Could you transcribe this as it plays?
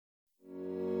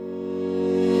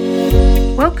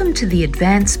Welcome to the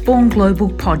Advance Born Global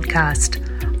podcast.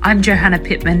 I'm Johanna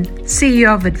Pittman,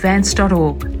 CEO of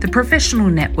Advance.org, the professional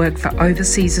network for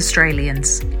overseas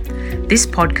Australians. This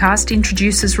podcast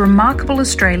introduces remarkable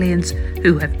Australians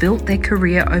who have built their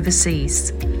career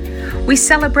overseas. We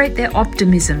celebrate their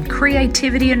optimism,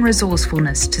 creativity and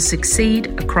resourcefulness to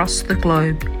succeed across the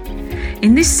globe.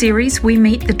 In this series, we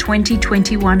meet the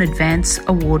 2021 Advance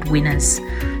Award winners.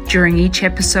 During each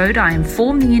episode, I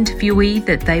inform the interviewee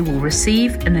that they will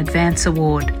receive an Advance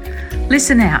Award.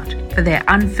 Listen out for their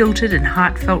unfiltered and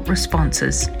heartfelt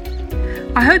responses.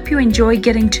 I hope you enjoy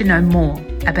getting to know more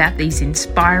about these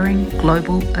inspiring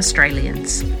global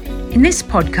Australians. In this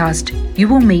podcast, you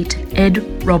will meet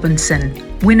Ed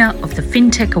Robinson, winner of the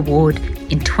FinTech Award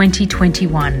in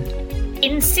 2021.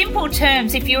 In simple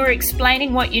terms, if you were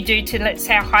explaining what you do to, let's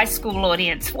say, a high school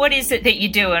audience, what is it that you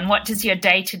do and what does your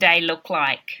day-to-day look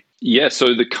like? Yeah,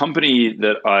 so the company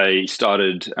that I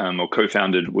started or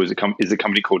co-founded is a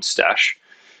company called Stash.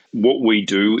 What we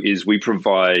do is we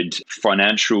provide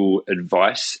financial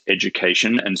advice,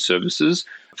 education, and services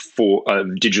for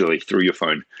digitally through your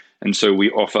phone. And so we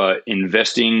offer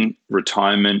investing,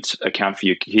 retirement, account for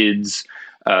your kids,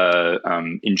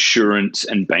 insurance,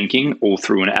 and banking all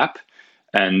through an app.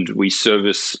 And we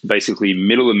service basically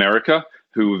middle America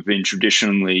who have been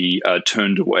traditionally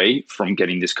turned away from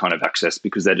getting this kind of access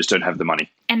because they just don't have the money.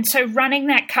 And so running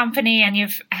that company, and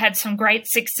you've had some great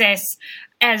success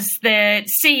as the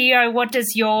CEO, what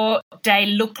does your day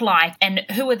look like? And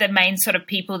who are the main sort of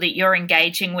people that you're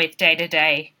engaging with day to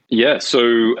day? Yeah,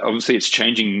 so obviously it's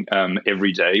changing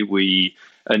every day. We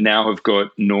now have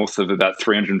got north of about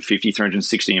 350,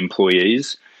 360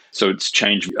 employees. So it's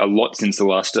changed a lot since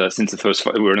the first.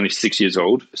 We're only 6 years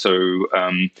old. So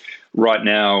right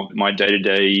now, my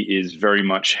day-to-day is very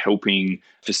much helping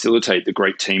facilitate the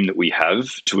great team that we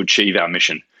have to achieve our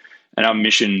mission. And our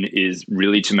mission is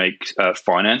really to make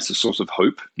finance a source of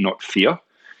hope, not fear.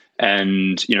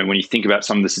 And, when you think about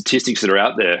some of the statistics that are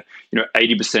out there,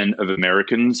 80% of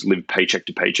Americans live paycheck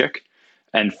to paycheck,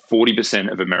 and 40%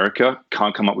 of America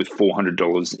can't come up with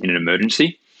 $400 in an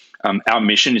emergency. Our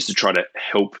mission is to try to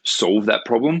help solve that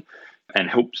problem and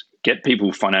help get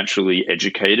people financially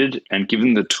educated and give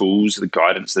them the tools, the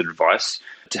guidance, the advice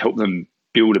to help them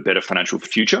build a better financial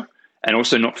future and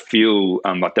also not feel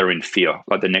like they're in fear,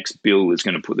 like the next bill is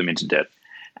going to put them into debt.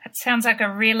 That sounds like a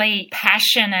really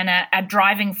passion and a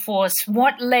driving force.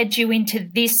 What led you into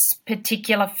this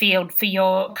particular field for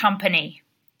your company?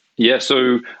 Yeah,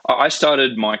 so I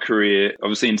started my career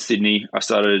obviously in Sydney. I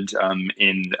started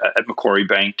at Macquarie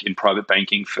Bank in private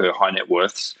banking for high net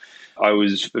worths. I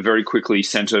was very quickly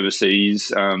sent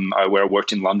overseas, where I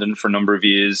worked in London for a number of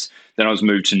years. Then I was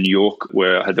moved to New York,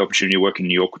 where I had the opportunity to work in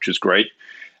New York, which was great.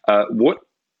 What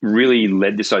really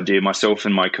led this idea, myself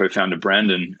and my co-founder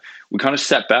Brandon, we kind of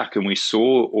sat back and we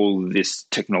saw all this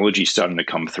technology starting to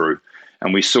come through.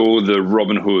 And we saw the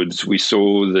Robinhoods, we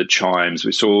saw the Chimes,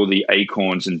 we saw the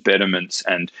Acorns and Betterments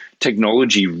and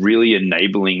technology really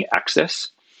enabling access.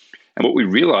 And what we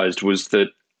realized was that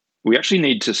we actually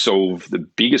need to solve the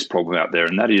biggest problem out there.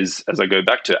 And that is, as I go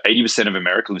back to 80% of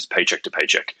America lives paycheck to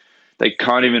paycheck. They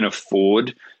can't even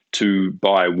afford to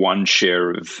buy one share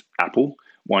of Apple,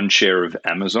 one share of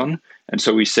Amazon. And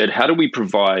so we said, how do we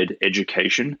provide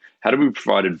education? How do we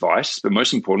provide advice? But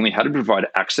most importantly, how do we provide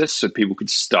access so people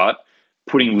could start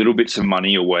putting little bits of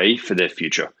money away for their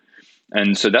future?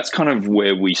 And so that's kind of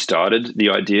where we started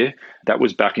the idea. That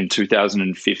was back in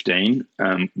 2015.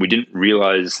 We didn't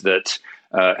realize that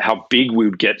how big we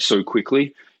would get so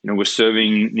quickly. We're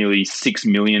serving nearly 6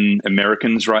 million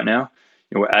Americans right now.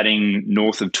 We're adding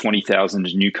north of 20,000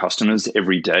 new customers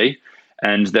every day.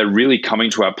 And they're really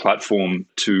coming to our platform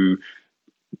to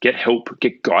get help,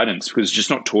 get guidance, because it's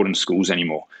just not taught in schools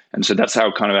anymore. And so that's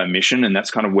our mission, and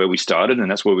that's kind of where we started, and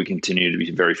that's where we continue to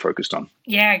be very focused on.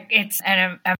 Yeah, it's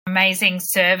an amazing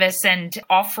service and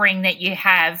offering that you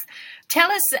have.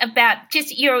 Tell us about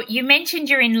you mentioned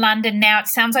you're in London now. It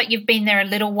sounds like you've been there a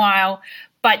little while,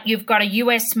 but you've got a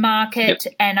US market,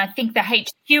 yep. And I think the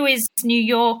HQ is New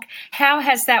York. How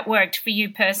has that worked for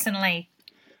you personally?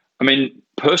 I mean,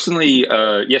 personally,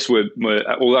 yes, we're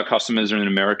all our customers are in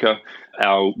America.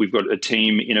 We've got a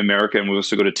team in America, and we've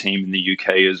also got a team in the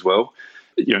UK as well.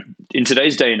 In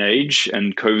today's day and age,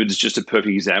 and COVID is just a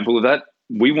perfect example of that,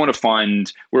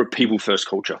 we're a people-first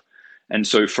culture. And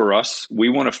so for us, we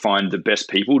want to find the best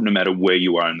people no matter where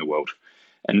you are in the world.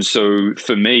 And so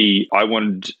for me, I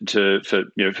wanted to,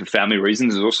 for family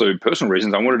reasons, and also personal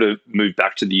reasons, I wanted to move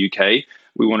back to the UK.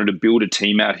 We wanted to build a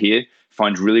team out here,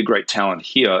 find really great talent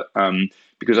here,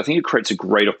 because I think it creates a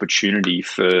great opportunity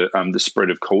for the spread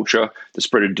of culture, the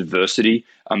spread of diversity,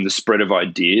 the spread of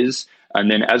ideas, And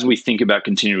then as we think about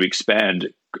continuing to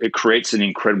expand, it creates an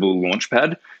incredible launch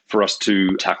pad for us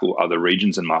to tackle other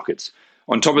regions and markets.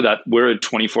 On top of that, we're a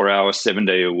 24-hour,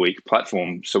 7-day-a-week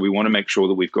platform. So we want to make sure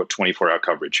that we've got 24-hour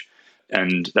coverage.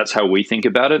 And that's how we think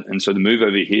about it. And so the move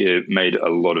over here made a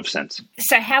lot of sense.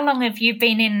 So how long have you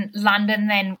been in London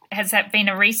then? Has that been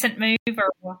a recent move?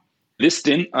 Or? This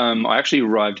stint, I actually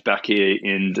arrived back here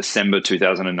in December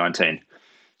 2019.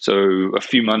 So a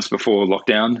few months before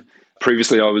lockdown.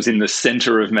 Previously, I was in the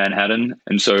center of Manhattan.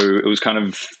 And so it was kind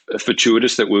of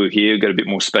fortuitous that we were here, got a bit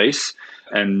more space.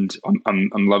 And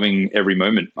I'm loving every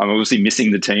moment. I'm obviously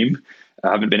missing the team.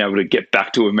 I haven't been able to get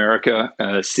back to America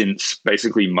since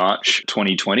basically March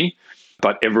 2020.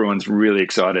 But everyone's really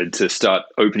excited to start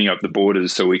opening up the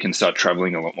borders so we can start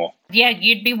traveling a lot more. Yeah,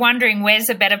 you'd be wondering where's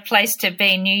a better place to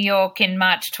be, New York in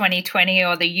March 2020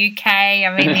 or the UK?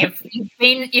 I mean,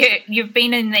 you've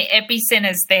been in the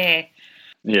epicenters there.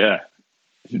 Yeah,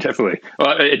 definitely.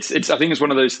 Well, I think it's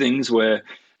one of those things where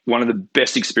one of the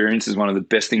best experiences, one of the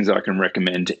best things I can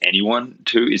recommend to anyone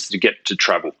is to get to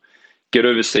travel. Get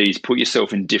overseas, put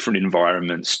yourself in different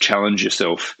environments, challenge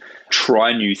yourself,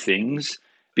 try new things,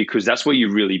 because that's where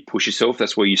you really push yourself.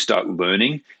 That's where you start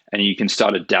learning and you can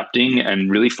start adapting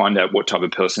and really find out what type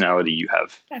of personality you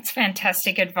have. That's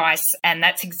fantastic advice. And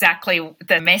that's exactly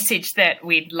the message that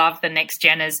we'd love the next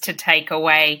geners to take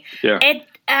away. Yeah. Ed,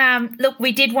 look,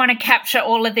 we did want to capture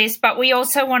all of this, but we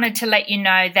also wanted to let you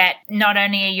know that not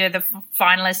only are you the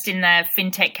finalist in the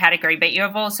fintech category, but you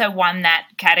have also won that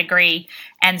category.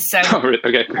 And so,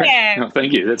 okay, great. Yeah. Oh,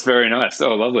 thank you. That's very nice.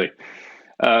 Oh, lovely.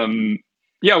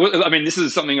 Yeah, well, I mean, this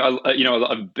is something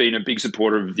I've been a big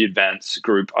supporter of the Advance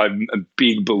Group. I'm a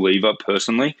big believer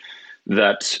personally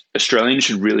that Australians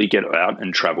should really get out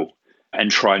and travel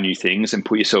and try new things and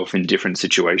put yourself in different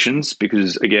situations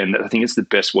because, again, I think it's the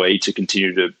best way to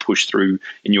continue to push through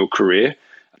in your career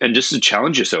and just to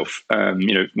challenge yourself.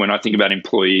 When I think about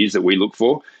employees that we look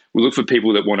for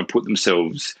people that want to put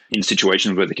themselves in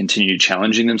situations where they continue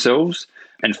challenging themselves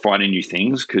and finding new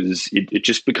things because it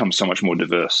just becomes so much more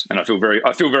diverse. And I feel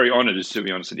very honoured, to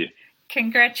be honest with you.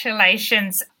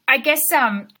 Congratulations. I guess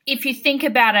if you think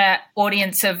about an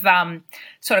audience of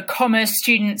sort of commerce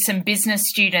students and business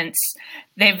students,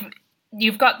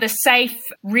 you've got the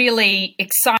safe, really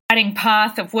exciting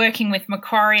path of working with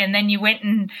Macquarie, and then you went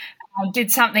and did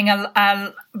something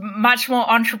much more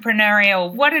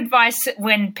entrepreneurial. What advice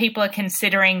when people are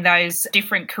considering those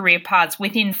different career paths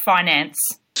within finance?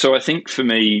 So I think for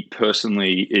me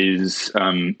personally is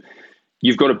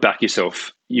you've got to back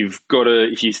yourself. You've got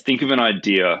to, if you think of an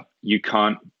idea, you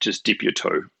can't just dip your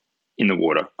toe in the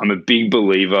water. I'm a big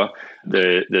believer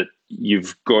that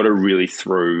you've got to really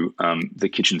throw the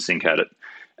kitchen sink at it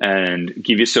and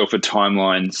give yourself a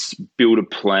timeline, build a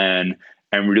plan,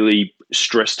 and really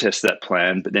stress test that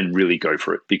plan, but then really go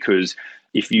for it. Because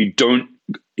if you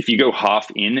go half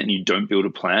in and you don't build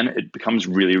a plan, it becomes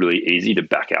really, really easy to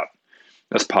back out.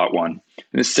 That's part one.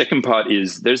 And the second part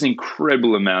is there's an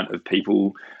incredible amount of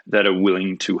people that are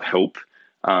willing to help,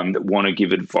 that want to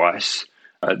give advice,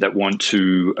 that want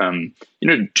to,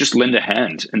 just lend a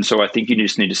hand. And so I think you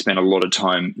just need to spend a lot of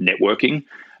time networking,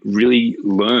 really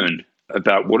learn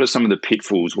about what are some of the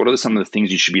pitfalls, what are some of the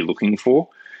things you should be looking for,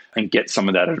 and get some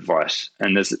of that advice.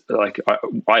 And there's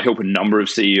I help a number of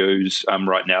CEOs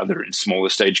right now that are in smaller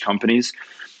stage companies.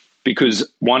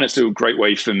 Because one, it's a great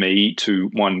way for me to,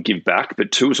 one, give back,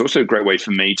 but two, it's also a great way for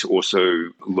me to also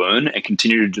learn and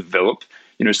continue to develop,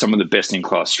 some of the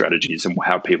best-in-class strategies and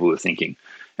how people are thinking.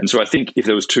 And so I think if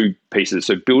there was two pieces,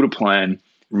 so build a plan,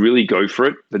 really go for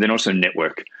it, but then also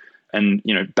network and,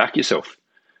 back yourself.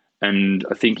 And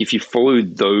I think if you follow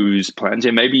those plans,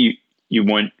 maybe you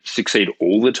won't succeed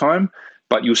all the time,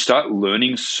 but you'll start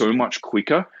learning so much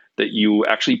quicker that you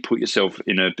actually put yourself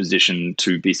in a position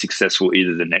to be successful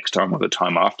either the next time or the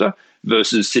time after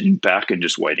versus sitting back and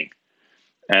just waiting.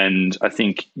 And I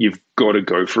think you've got to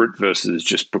go for it versus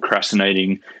just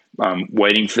procrastinating,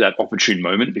 waiting for that opportune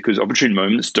moment, because opportune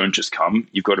moments don't just come.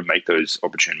 You've got to make those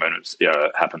opportune moments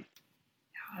happen.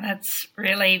 That's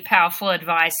really powerful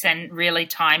advice and really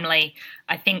timely.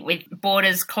 I think with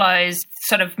borders closed,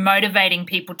 sort of motivating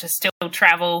people to still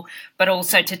travel, but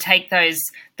also to take those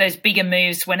bigger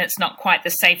moves when it's not quite the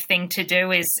safe thing to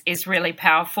do is really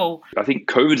powerful. I think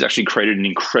COVID's actually created an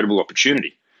incredible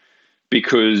opportunity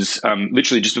because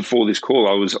literally just before this call,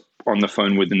 I was on the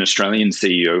phone with an Australian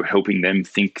CEO helping them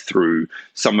think through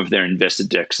some of their investor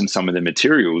decks and some of their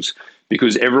materials.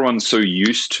 Because everyone's so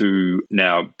used to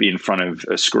now be in front of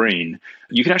a screen,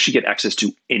 you can actually get access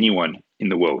to anyone in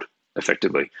the world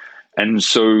effectively. And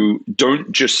so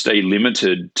don't just stay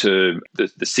limited to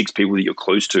the 6 people that you're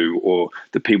close to or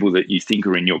the people that you think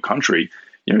are in your country.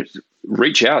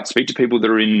 Reach out, speak to people that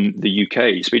are in the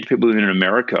UK, speak to people that are in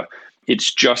America.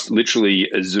 It's just literally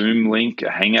a Zoom link,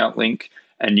 a Hangout link,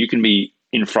 and you can be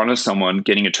in front of someone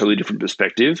getting a totally different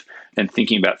perspective and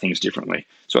thinking about things differently.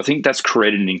 So I think that's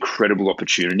created an incredible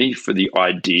opportunity for the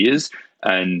ideas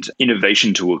and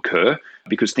innovation to occur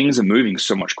because things are moving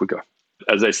so much quicker.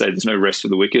 As they say, there's no rest for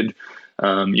the wicked.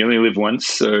 You only live once,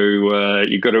 so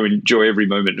you've got to enjoy every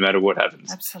moment no matter what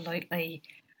happens. Absolutely.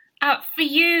 For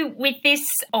you, with this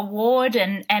award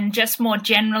and just more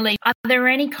generally, are there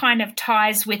any kind of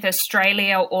ties with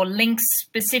Australia or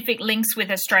specific links with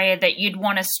Australia that you'd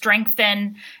want to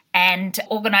strengthen and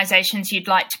organisations you'd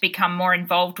like to become more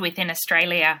involved with in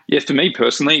Australia? Yeah, for me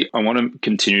personally, I want to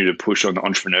continue to push on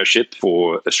entrepreneurship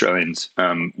for Australians,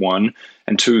 1,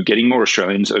 and 2, getting more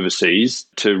Australians overseas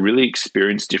to really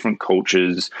experience different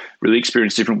cultures, really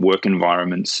experience different work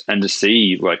environments, and to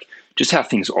see just how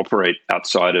things operate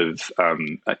outside of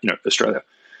Australia.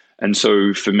 And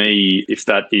so for me, if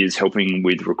that is helping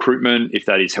with recruitment, if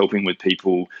that is helping with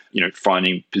people,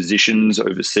 finding positions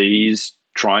overseas,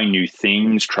 trying new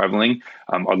things, traveling,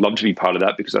 I'd love to be part of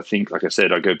that because I think, like I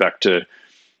said, I go back to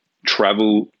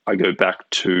travel. I go back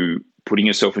to putting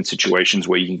yourself in situations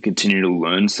where you can continue to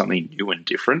learn something new and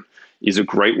different is a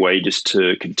great way just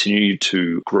to continue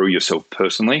to grow yourself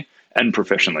personally and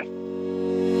professionally.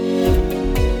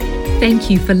 Thank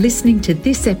you for listening to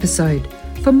this episode.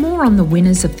 For more on the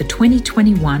winners of the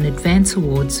 2021 Advance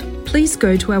Awards, please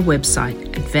go to our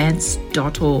website,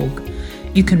 advance.org.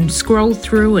 You can scroll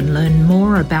through and learn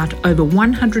more about over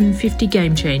 150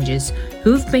 game changers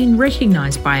who have been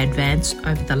recognised by Advance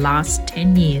over the last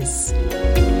 10 years.